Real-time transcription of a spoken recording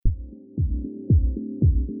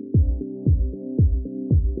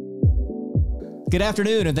Good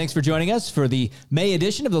afternoon, and thanks for joining us for the May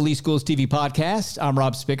edition of the Lee Schools TV podcast. I'm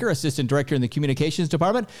Rob Spicker, Assistant Director in the Communications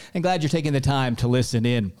Department, and glad you're taking the time to listen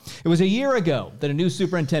in. It was a year ago that a new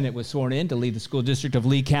superintendent was sworn in to lead the school district of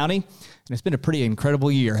Lee County, and it's been a pretty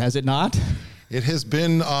incredible year, has it not? It has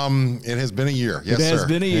been a year. Yes, sir. It has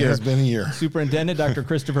been a year. Superintendent Dr.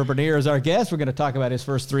 Christopher Bernier is our guest. We're going to talk about his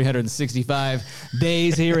first 365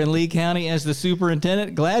 days here in Lee County as the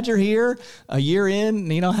superintendent. Glad you're here. A year in,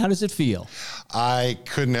 how does it feel? I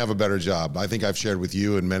couldn't have a better job. I think I've shared with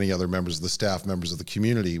you and many other members of the staff, members of the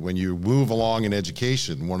community, when you move along in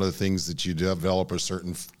education, one of the things that you develop are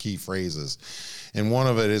certain key phrases. And one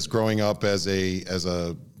of it is growing up as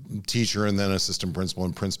a teacher and then assistant principal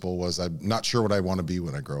and principal was, I'm not sure what I want to be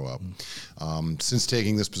when I grow up. Since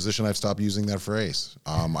taking this position, I've stopped using that phrase.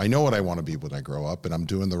 I know what I want to be when I grow up, and I'm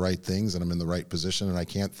doing the right things and I'm in the right position. And I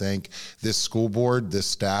can't thank this school board, this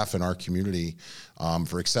staff, and our community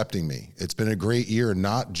for accepting me. It's been a great year,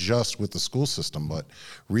 not just with the school system, but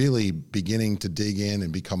really beginning to dig in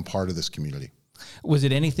and become part of this community. Was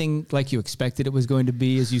it anything like you expected it was going to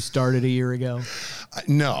be as you started a year ago?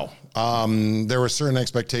 No. There were certain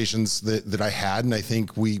expectations that I had, and I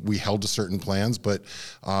think we held to certain plans, but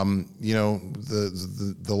the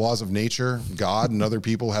laws of nature, God and other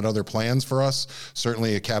people had other plans for us.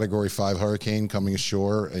 Certainly a Category 5 hurricane coming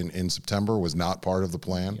ashore in September was not part of the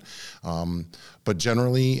plan. But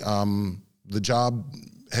generally, the job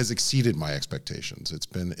has exceeded my expectations. It's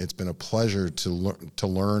been a pleasure to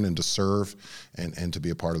learn and to serve and to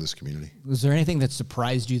be a part of this community. Was there anything that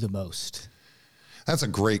surprised you the most? That's a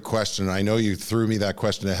great question. I know you threw me that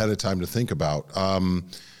question ahead of time to think about.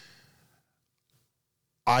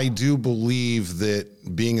 I do believe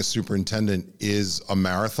that being a superintendent is a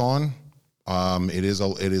marathon.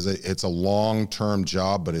 It's a long-term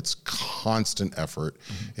job, but it's constant effort.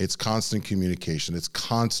 Mm-hmm. It's constant communication. It's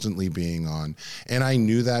constantly being on. And I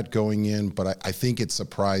knew that going in, but I think it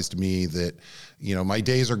surprised me that, my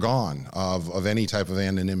days are gone of any type of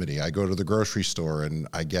anonymity. I go to the grocery store and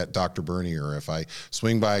I get Dr. Bernier. If I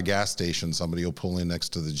swing by a gas station, somebody will pull in next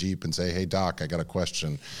to the Jeep and say, "Hey, Doc, I got a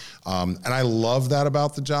question." And I love that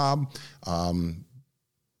about the job.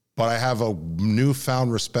 But I have a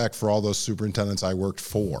newfound respect for all those superintendents I worked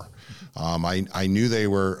for. I knew they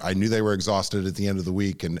were exhausted at the end of the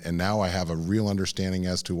week, and now I have a real understanding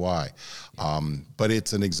as to why. But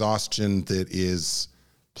it's an exhaustion that is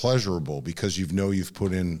pleasurable because you've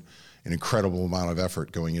put in an incredible amount of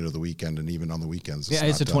effort going into the weekend, and even on the weekends.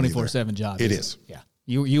 It's a 24/7 job. It is. Yeah,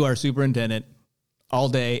 you are superintendent all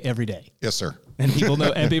day, every day. Yes, sir. And people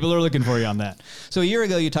know, and people are looking for you on that. So a year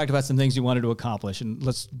ago, you talked about some things you wanted to accomplish, and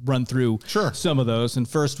let's run through some of those. And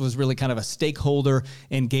first was really kind of a stakeholder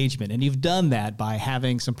engagement. And you've done that by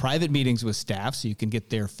having some private meetings with staff so you can get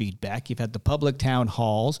their feedback. You've had the public town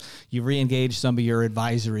halls. You've re-engaged some of your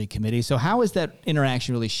advisory committee. So how has that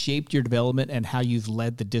interaction really shaped your development and how you've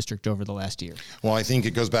led the district over the last year? Well, I think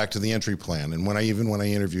it goes back to the entry plan. And when I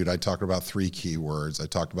interviewed, I talked about 3 key words. I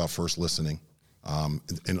talked about first listening.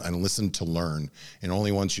 And listen to learn. And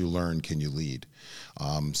only once you learn can you lead.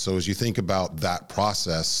 So as you think about that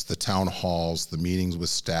process, the town halls, the meetings with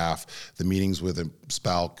staff, the meetings with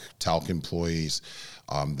SPALC, TALC employees,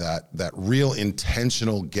 that real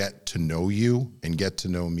intentional get to know you and get to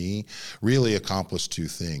know me really accomplished 2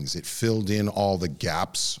 things. It filled in all the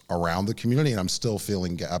gaps around the community, and I'm still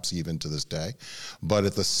filling gaps even to this day. But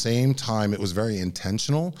at the same time, it was very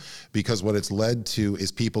intentional because what it's led to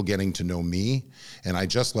is people getting to know me. And I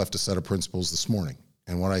just left a set of principals this morning.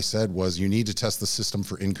 And what I said was, you need to test the system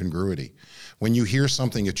for incongruity. When you hear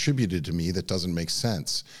something attributed to me that doesn't make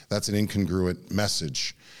sense, that's an incongruent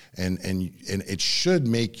message. And it should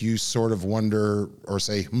make you sort of wonder or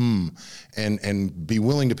say, and be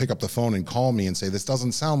willing to pick up the phone and call me and say, this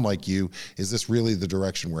doesn't sound like you. Is this really the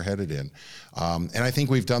direction we're headed in? And I think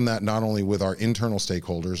we've done that not only with our internal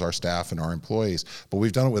stakeholders, our staff and our employees, but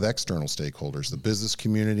we've done it with external stakeholders, the business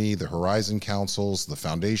community, the Horizon Councils, the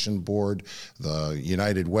Foundation Board, the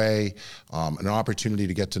United Way, an opportunity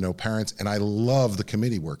to get to know parents. And I love the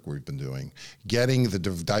committee work we've been doing, getting the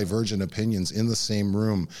divergent opinions in the same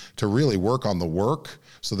room to really work on the work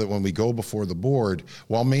so that when we go before the board,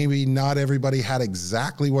 while maybe not everybody had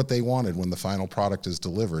exactly what they wanted when the final product is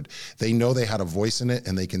delivered, they know they had a voice in it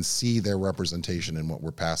and they can see their representation in what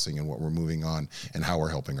we're passing and what we're moving on and how we're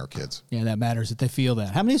helping our kids. Yeah, that matters that they feel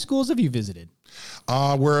that. How many schools have you visited?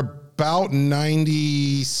 We're about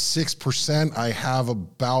 96%. I have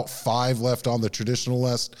about 5 left on the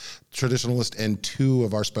traditionalist and 2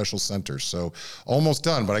 of our special centers. So almost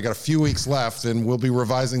done, but I got a few weeks left, and we'll be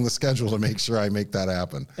revising the schedule to make sure I make that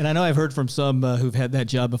happen. And I know I've heard from some who've had that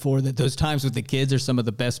job before that those times with the kids are some of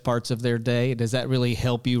the best parts of their day. Does that really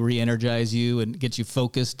help you, re-energize you, and get you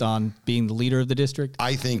focused on being the leader of the district?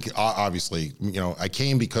 I think, obviously, I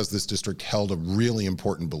came because this district held a really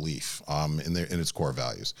important belief in its core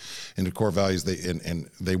values. And the core values,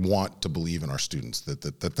 they want to believe in our students,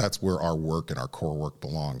 that's where our work and our core work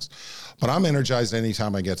belongs. But I'm energized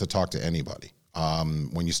anytime I get to talk to anybody.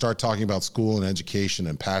 When you start talking about school and education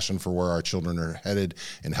and passion for where our children are headed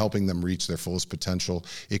and helping them reach their fullest potential,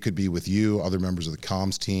 it could be with you, other members of the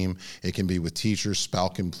comms team. It can be with teachers,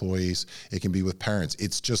 SPALC employees. It can be with parents.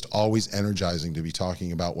 It's just always energizing to be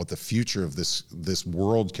talking about what the future of this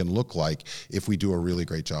world can look like if we do a really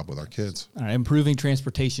great job with our kids. All right, improving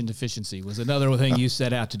transportation efficiency was another thing you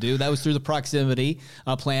set out to do. That was through the proximity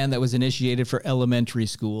plan that was initiated for elementary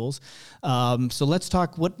schools. So let's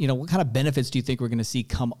talk what kind of benefits do you think we're going to see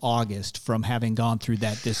come August from having gone through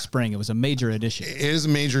that this spring? It was a major initiative. It is a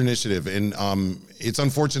major initiative, and it's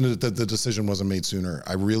unfortunate that the decision wasn't made sooner.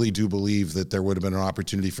 I really do believe that there would have been an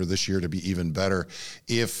opportunity for this year to be even better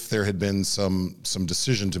if there had been some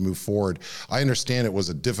decision to move forward. I understand it was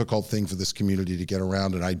a difficult thing for this community to get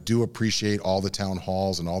around, and I do appreciate all the town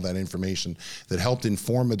halls and all that information that helped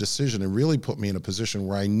inform a decision and really put me in a position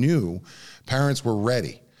where I knew parents were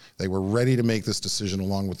ready. They were ready to make this decision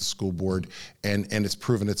along with the school board, and it's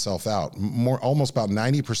proven itself out. Almost about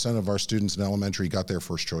 90% of our students in elementary got their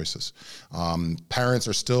first choices. Parents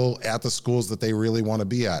are still at the schools that they really want to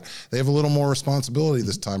be at. They have a little more responsibility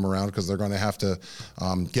this time around because they're going to have to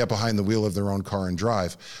get behind the wheel of their own car and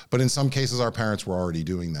drive. But in some cases, our parents were already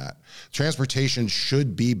doing that. Transportation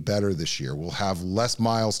should be better this year. We'll have less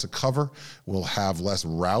miles to cover. We'll have less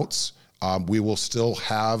routes. We will still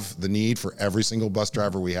have the need for every single bus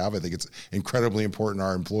driver we have. I think it's incredibly important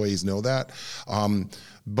our employees know that.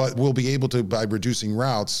 But we'll be able to, by reducing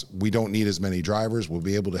routes, we don't need as many drivers. We'll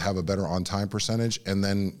be able to have a better on-time percentage. And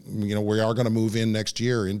then, we are going to move in next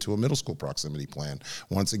year into a middle school proximity plan.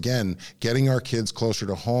 Once again, getting our kids closer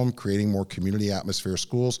to home, creating more community atmosphere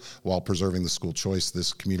schools while preserving the school choice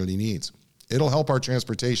this community needs. It'll help our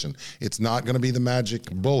transportation. It's not going to be the magic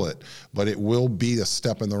bullet, but it will be a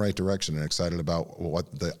step in the right direction, and excited about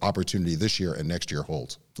what the opportunity this year and next year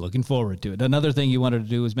holds. Looking forward to it. Another thing you wanted to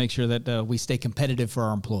do is make sure that we stay competitive for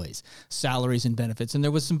our employees, salaries and benefits. And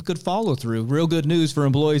there was some good follow through, real good news for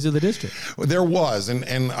employees of the district. Well, there was. And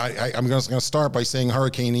I'm going to start by saying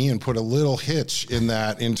Hurricane Ian put a little hitch in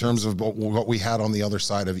that in terms of what we had on the other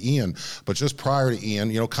side of Ian. But just prior to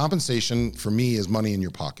Ian, compensation for me is money in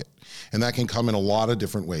your pocket. And that can come in a lot of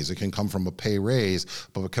different ways. It can come from a pay raise,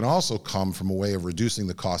 but it can also come from a way of reducing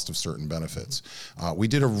the cost of certain benefits.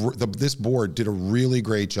 This board did a really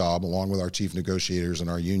great job, along with our chief negotiators and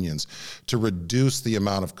our unions, to reduce the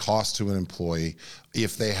amount of cost to an employee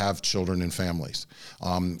if they have children and families.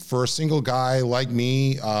 For a single guy like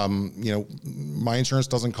me, my insurance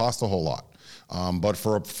doesn't cost a whole lot. But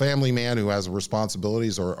for a family man who has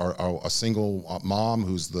responsibilities or a single mom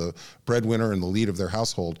who's the breadwinner and the lead of their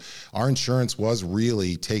household, our insurance was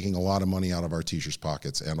really taking a lot of money out of our teachers'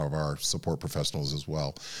 pockets and of our support professionals as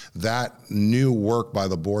well. That new work by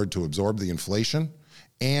the board to absorb the inflation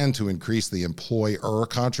and to increase the employer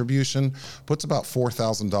contribution puts about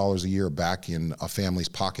 $4,000 a year back in a family's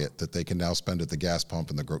pocket that they can now spend at the gas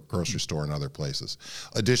pump and the grocery store and other places.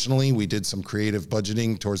 Additionally, we did some creative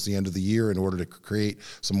budgeting towards the end of the year in order to create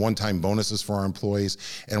some one-time bonuses for our employees.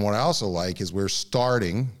 And what I also like is we're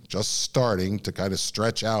just starting to kind of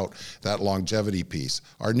stretch out that longevity piece.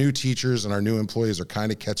 Our new teachers and our new employees are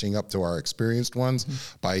kind of catching up to our experienced ones.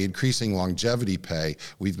 Mm-hmm. By increasing longevity pay,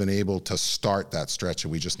 we've been able to start that stretch,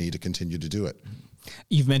 and we just need to continue to do it.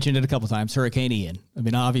 You've mentioned it a couple of times, Hurricane Ian. I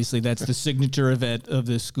mean, obviously that's the signature event of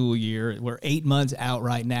this school year. We're 8 months out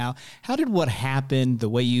right now. How did what happened, the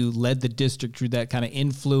way you led the district through that, kind of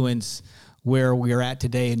influence where we're at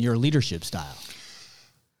today in your leadership style?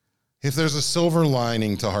 If there's a silver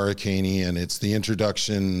lining to Hurricane Ian, it's the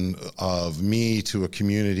introduction of me to a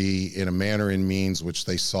community in a manner and means which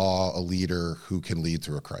they saw a leader who can lead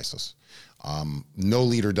through a crisis. No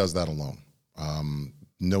leader does that alone.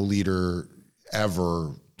 No leader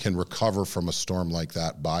ever can recover from a storm like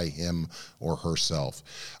that by him or herself.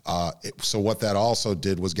 So what that also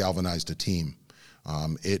did was galvanized a team.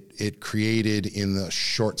 It created, in the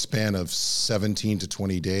short span of 17 to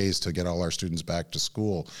 20 days to get all our students back to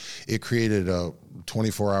school, it created a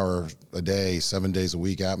 24-hour a day, 7 days a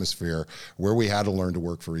week atmosphere where we had to learn to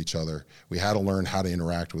work for each other. We had to learn how to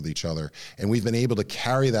interact with each other. And we've been able to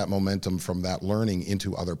carry that momentum from that learning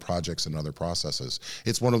into other projects and other processes.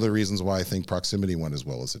 It's one of the reasons why I think proximity went as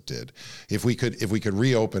well as it did. If we could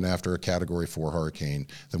reopen after a Category 4 hurricane,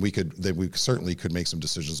 then we certainly could make some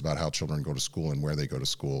decisions about how children go to school and where they go to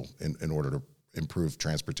school in order to improve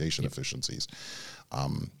transportation efficiencies.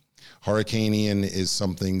 Hurricane Ian is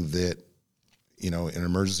something that, in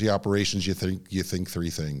emergency operations, you think three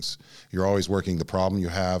things. You're always working the problem you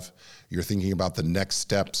have. You're thinking about the next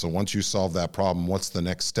step. So once you solve that problem, what's the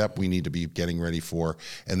next step we need to be getting ready for?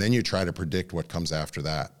 And then you try to predict what comes after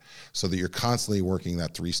that, so that you're constantly working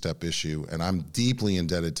that three-step issue. And I'm deeply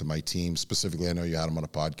indebted to my team. Specifically, I know you had him on a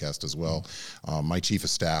podcast as well. My chief of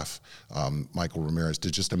staff, Michael Ramirez,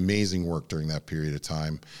 did just amazing work during that period of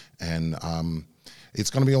time. And it's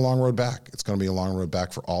going to be a long road back. It's going to be a long road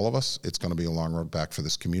back for all of us. It's going to be a long road back for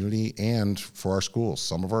this community and for our schools.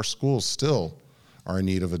 Some of our schools still are in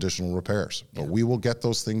need of additional repairs, but we will get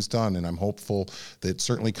those things done. And I'm hopeful that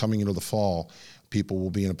certainly coming into the fall, people will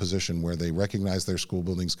be in a position where they recognize their school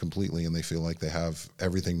buildings completely and they feel like they have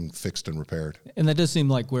everything fixed and repaired. And that does seem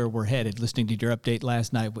like where we're headed. Listening to your update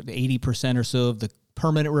last night, 80% or so of the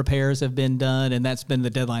permanent repairs have been done, and that's been the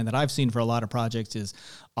deadline that I've seen for a lot of projects is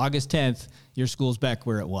August 10th, your school's back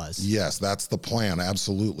where it was. Yes, that's the plan,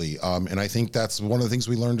 absolutely. And I think that's one of the things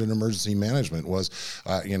we learned in emergency management was,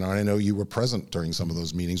 and I know you were present during some of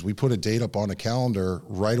those meetings, we put a date up on a calendar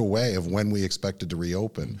right away of when we expected to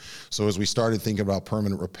reopen. So as we started thinking about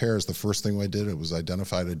permanent repairs, the first thing I did was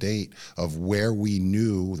identified a date of where we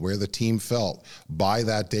knew, where the team felt by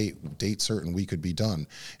that date certain we could be done.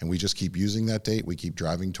 And we just keep using that date, we keep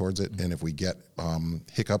driving towards it, and if we get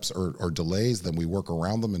hiccups or delays, then we work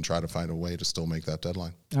around them and try to find a way to still make that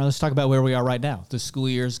deadline. All right, let's talk about where we are right now. The school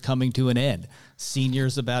year's coming to an end.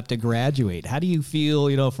 Seniors about to graduate. How do you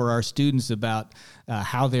feel, for our students about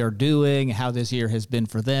how they're doing, how this year has been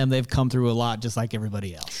for them? They've come through a lot just like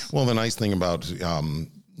everybody else. Well, the nice thing about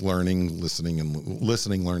learning, learning,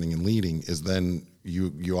 and leading is then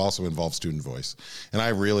you also involve student voice. And I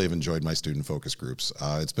really have enjoyed my student focus groups.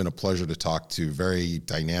 It's been a pleasure to talk to very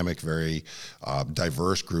dynamic, very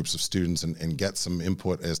diverse groups of students and get some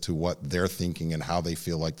input as to what they're thinking and how they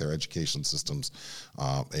feel like their education systems,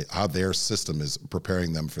 how their system is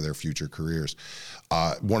preparing them for their future careers.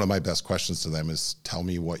 One of my best questions to them is, tell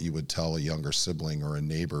me what you would tell a younger sibling or a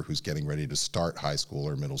neighbor who's getting ready to start high school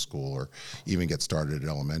or middle school or even get started at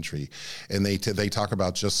elementary. And they talk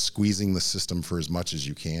about just squeezing the system for as much as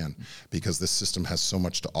you can, because this system has so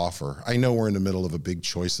much to offer. I know we're in the middle of a big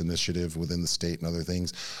choice initiative within the state and other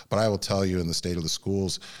things, but I will tell you, in the state of the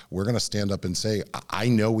schools, we're going to stand up and say, I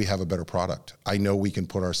know we have a better product. I know we can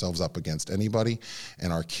put ourselves up against anybody,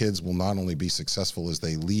 and our kids will not only be successful as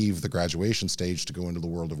they leave the graduation stage to go into the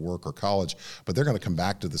world of work or college, but they're going to come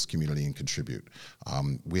back to this community and contribute.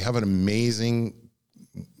 We have an amazing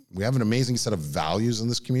set of values in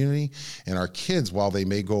this community, and our kids, while they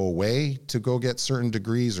may go away to go get certain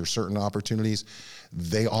degrees or certain opportunities,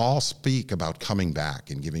 they all speak about coming back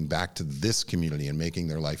and giving back to this community and making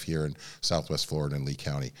their life here in Southwest Florida and Lee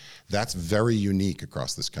County. That's very unique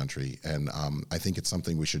across this country, and I think it's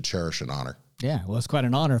something we should cherish and honor. Yeah, well, it's quite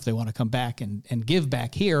an honor if they want to come back and give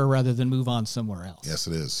back here rather than move on somewhere else. Yes,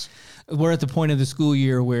 it is. We're at the point of the school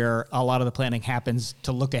year where a lot of the planning happens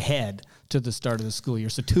to look ahead to the start of the school year.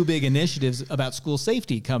 So two big initiatives about school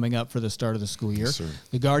safety coming up for the start of the school year. Yes, sir.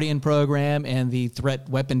 The Guardian Program and the Threat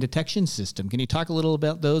Weapon Detection System. Can you talk a little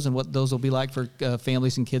about those and what those will be like for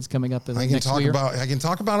families and kids coming up in the next school year? I can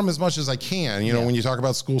talk about them as much as I can. When you talk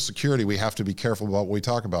about school security, we have to be careful about what we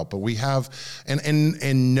talk about. But we have,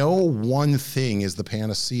 and no one thing is the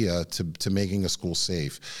panacea to making a school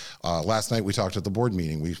safe. Last night we talked at the board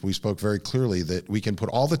meeting. We spoke very clearly that we can put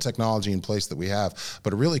all the technology in place that we have,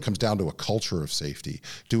 but it really comes down to a culture of safety.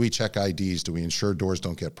 Do we check IDs? Do we ensure doors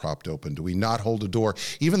don't get propped open? Do we not hold a door,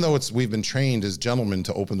 even though we've been trained as gentlemen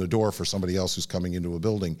to open the door for somebody else who's coming into a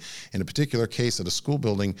building? In a particular case at a school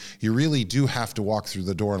building, you really do have to walk through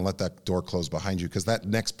the door and let that door close behind you, because that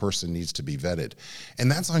next person needs to be vetted. And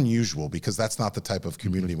that's unusual, because that's not the type of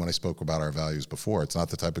community, when I spoke about our values before, it's not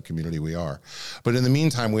the type of community we are. But in the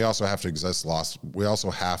meantime, we also have to exhaust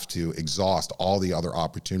all the other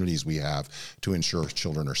opportunities we have to ensure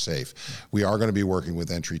children are safe. We are going to be working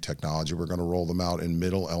with entry technology. We're going to roll them out in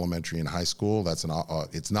middle, elementary, and high school.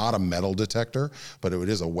 It's not a metal detector, but it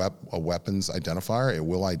is a weapons identifier. It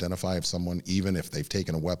will identify if someone, even if they've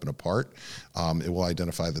taken a weapon apart, it will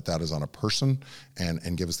identify that is on a person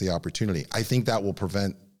and give us the opportunity. I think that will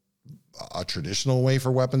prevent a traditional way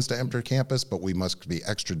for weapons to enter campus, but we must be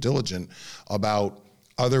extra diligent about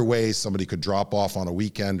other ways somebody could drop off on a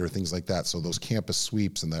weekend or things like that. So those campus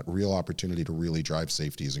sweeps and that real opportunity to really drive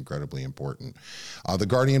safety is incredibly important. The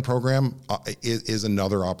Guardian program is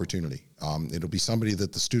another opportunity. It'll be somebody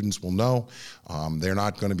that the students will know. They're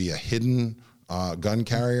not going to be a hidden gun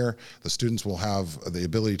carrier. The students will have the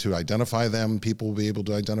ability to identify them. People will be able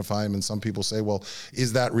to identify them. And some people say, well,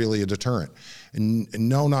 is that really a deterrent?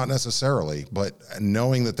 No, not necessarily. But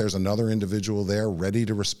knowing that there's another individual there ready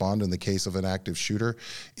to respond in the case of an active shooter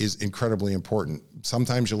is incredibly important.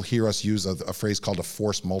 Sometimes you'll hear us use a phrase called a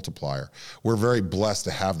force multiplier. We're very blessed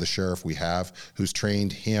to have the sheriff we have, who's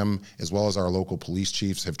trained him, as well as our local police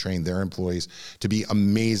chiefs have trained their employees to be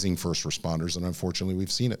amazing first responders. And unfortunately, we've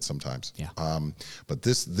seen it sometimes. Yeah. But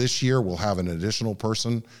this year, we'll have an additional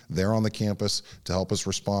person there on the campus to help us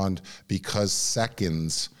respond, because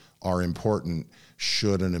seconds are important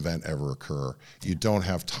should an event ever occur. You don't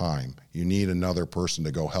have time. You need another person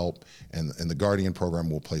to go help, and the Guardian program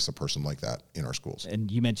will place a person like that in our schools.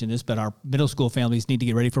 And you mentioned this, but our middle school families need to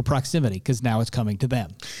get ready for proximity, because now it's coming to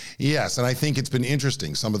them. Yes, and I think it's been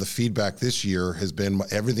interesting. Some of the feedback this year has been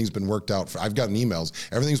everything's been worked out. I've gotten emails.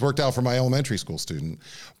 Everything's worked out for my elementary school student,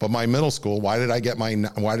 but my middle school. Why did I get my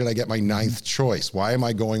ninth choice? Why am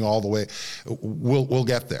I going all the way? We'll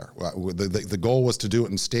get there. The goal was to do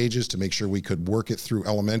it in stages to make sure we could work it through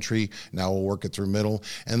elementary. Now we'll work it through middle,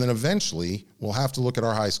 and then eventually we'll have to look at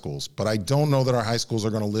our high schools. But I don't know that our high schools are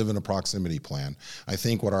going to live in a proximity plan. I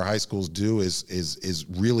think what our high schools do is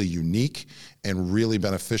really unique and really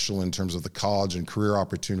beneficial in terms of the college and career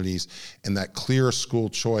opportunities, and that clear school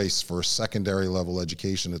choice for secondary level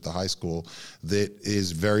education at the high school that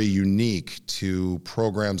is very unique to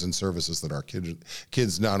programs and services that our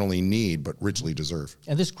kids not only need, but richly deserve.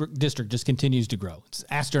 And this district just continues to grow. It's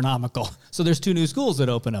astronomical. So there's 2 new schools that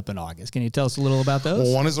open up in August. Can you tell us a little about those?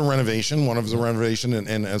 Well, one is a renovation.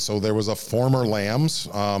 And so there was a former Lambs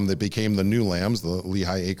that became the new Lambs, the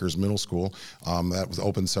Lehigh Acres Middle School. That was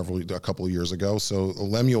opened a couple of years ago. So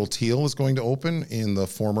Lemuel Teal is going to open in the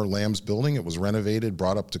former Lambs building. It was renovated,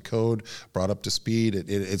 brought up to code, brought up to speed.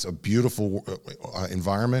 It's a beautiful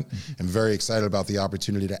environment. I'm very excited about the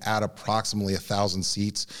opportunity to add approximately 1,000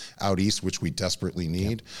 seats out east, which we desperately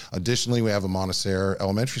need. Yep. Additionally, we have a Montessori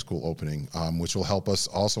Elementary School opening, which will help us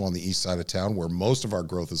also on the east side of town, where most of our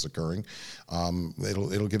growth is occurring.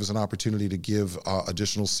 It'll give us an opportunity to give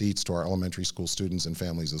additional seats to our elementary school students and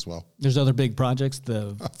families as well. There's other big projects.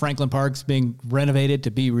 The Franklin Park's being renovated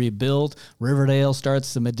to be rebuilt. Riverdale starts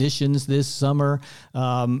some additions this summer.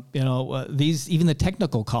 Even the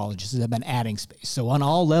technical colleges have been adding space. So on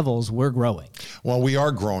all levels, we're growing. Well, we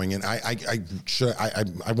are growing, and I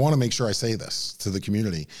want to make sure I say this to the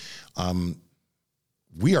community.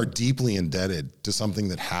 We are deeply indebted to something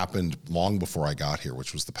that happened long before I got here,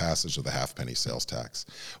 which was the passage of the half-penny sales tax.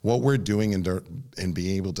 What we're doing in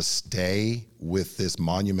being able to stay with this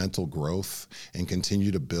monumental growth and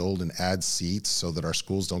continue to build and add seats so that our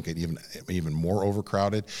schools don't get even more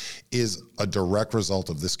overcrowded is a direct result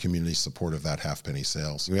of this community's support of that half-penny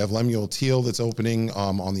sales. We have Lemuel Teal that's opening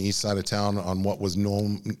on the east side of town on what was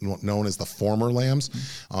known as the former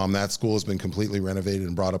Lambs. That school has been completely renovated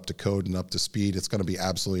and brought up to code and up to speed. It's going to be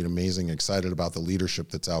absolutely amazing. Excited about the leadership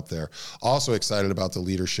that's out there. Also excited about the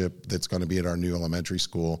leadership that's going to be at our new elementary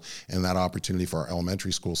school and that opportunity for our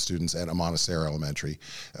elementary school students at Montessori Elementary.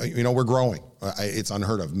 We're growing. It's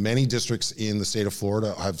unheard of. Many districts in the state of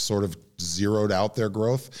Florida have sort of zeroed out their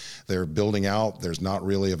growth. They're building out. There's not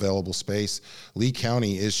really available space. Lee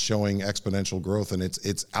County is showing exponential growth, and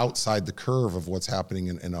it's outside the curve of what's happening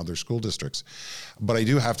in other school districts. But I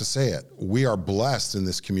do have to say it. We are blessed in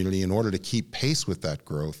this community in order to keep pace with that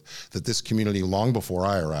growth, that this community, long before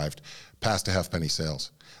I arrived, passed a half-penny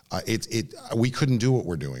sales. We couldn't do what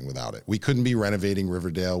we're doing without it. We couldn't be renovating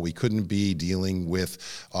Riverdale. We couldn't be dealing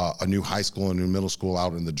with a new high school and a new middle school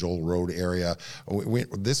out in the Joel Road area.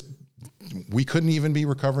 We couldn't even be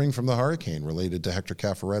recovering from the hurricane related to Hector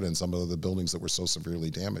Caffaretta and some of the buildings that were so severely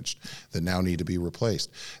damaged that now need to be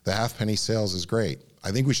replaced. The half-penny sales is great.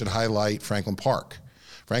 I think we should highlight Franklin Park.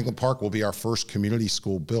 Franklin Park will be our first community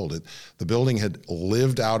school build. The building had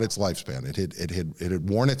lived out its lifespan. It had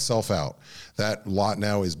worn itself out. That lot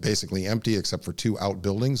now is basically empty except for 2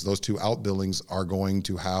 outbuildings. Those 2 outbuildings are going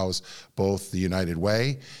to house both the United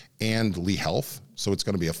Way and Lee Health. So it's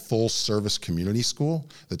going to be a full service community school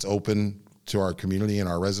that's open to our community and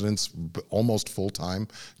our residents almost full time,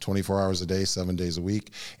 24 hours a day, 7 days a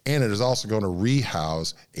week. And it is also going to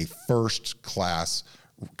rehouse a first class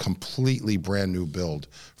completely brand new build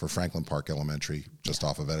for Franklin Park Elementary, just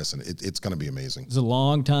off of Edison. It's going to be amazing. It's a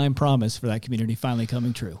long time promise for that community finally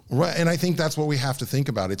coming true. Right, and I think that's what we have to think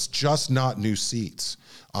about. It's just not new seats.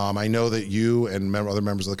 I know that you and other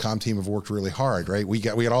members of the comm team have worked really hard, right? We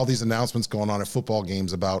had all these announcements going on at football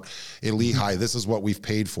games about at Lehigh, this is what we've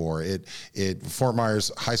paid for. At Fort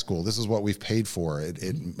Myers High School, this is what we've paid for. At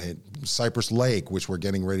Cypress Lake, which we're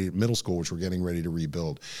getting ready, middle school, which we're getting ready to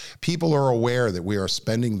rebuild. People are aware that we are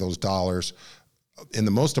spending those dollars in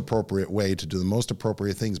the most appropriate way to do the most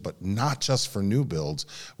appropriate things, but not just for new builds.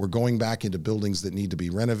 We're going back into buildings that need to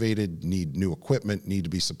be renovated, need new equipment, need to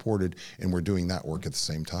be supported, and we're doing that work at the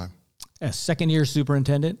same time. As second-year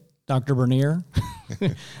superintendent, Dr. Bernier,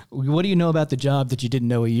 what do you know about the job that you didn't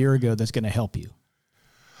know a year ago that's going to help you?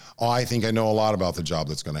 Oh, I think I know a lot about the job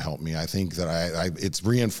that's going to help me. I think that it's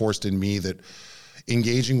reinforced in me that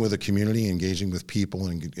engaging with a community, engaging with people,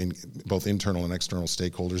 and both internal and external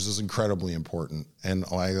stakeholders is incredibly important. And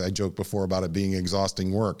I joked before about it being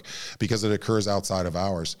exhausting work because it occurs outside of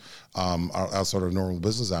hours, outside of normal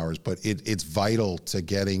business hours. But it's vital to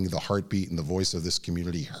getting the heartbeat and the voice of this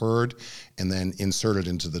community heard and then inserted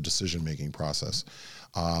into the decision-making process.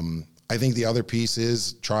 I think the other piece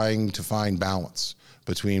is trying to find balance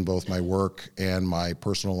between both my work and my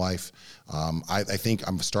personal life. I think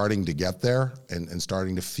I'm starting to get there and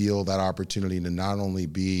starting to feel that opportunity to not only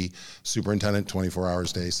be superintendent 24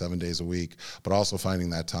 hours a day, 7 days a week, but also finding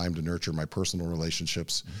that time to nurture my personal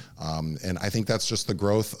relationships. And I think that's just the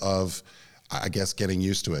growth of, I guess, getting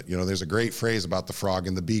used to it. You know, there's a great phrase about the frog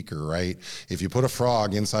in the beaker, right? If you put a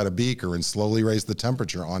frog inside a beaker and slowly raise the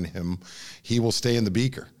temperature on him, he will stay in the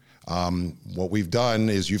beaker. What we've done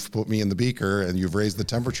is you've put me in the beaker and you've raised the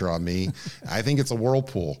temperature on me. I think it's a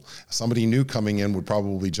whirlpool. Somebody new coming in would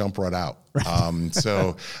probably jump right out.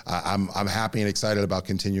 So I'm happy and excited about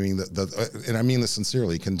continuing and I mean this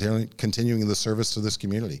sincerely, continuing the service to this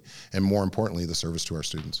community, and more importantly, the service to our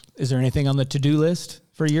students. Is there anything on the to-do list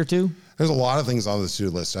for year two? There's a lot of things on the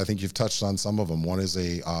to-do list. I think you've touched on some of them. One is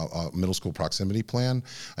a middle school proximity plan.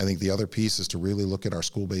 I think the other piece is to really look at our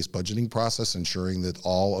school-based budgeting process, ensuring that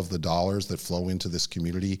all of the dollars that flow into this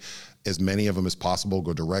community, as many of them as possible,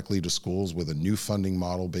 go directly to schools with a new funding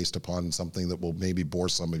model based upon something that will maybe bore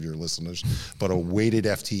some of your listeners, but a weighted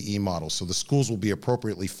FTE model. So the schools will be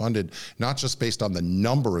appropriately funded, not just based on the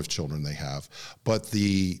number of children they have, but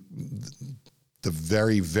the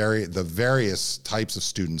various types of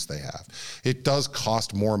students they have. It does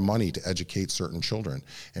cost more money to educate certain children,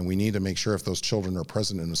 and we need to make sure if those children are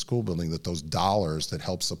present in a school building that those dollars that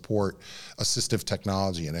help support assistive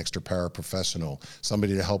technology, an extra paraprofessional,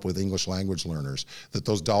 somebody to help with English language learners, that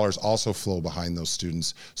those dollars also flow behind those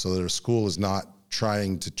students so that a school is not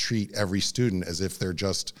trying to treat every student as if they're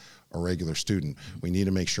just a regular student. We need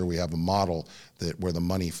to make sure we have a model where the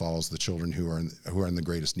money follows the children who are in the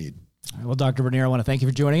greatest need. Well, Dr. Bernier, I want to thank you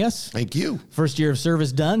for joining us. Thank you. First year of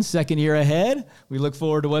service done, second year ahead. We look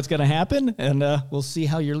forward to what's going to happen, and we'll see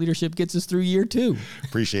how your leadership gets us through year two.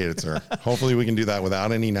 Appreciate it, sir. Hopefully we can do that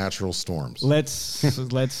without any natural storms.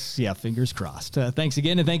 Yeah, fingers crossed. Thanks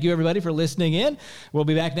again, and thank you, everybody, for listening in. We'll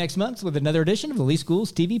be back next month with another edition of the Lee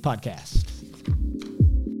Schools TV podcast.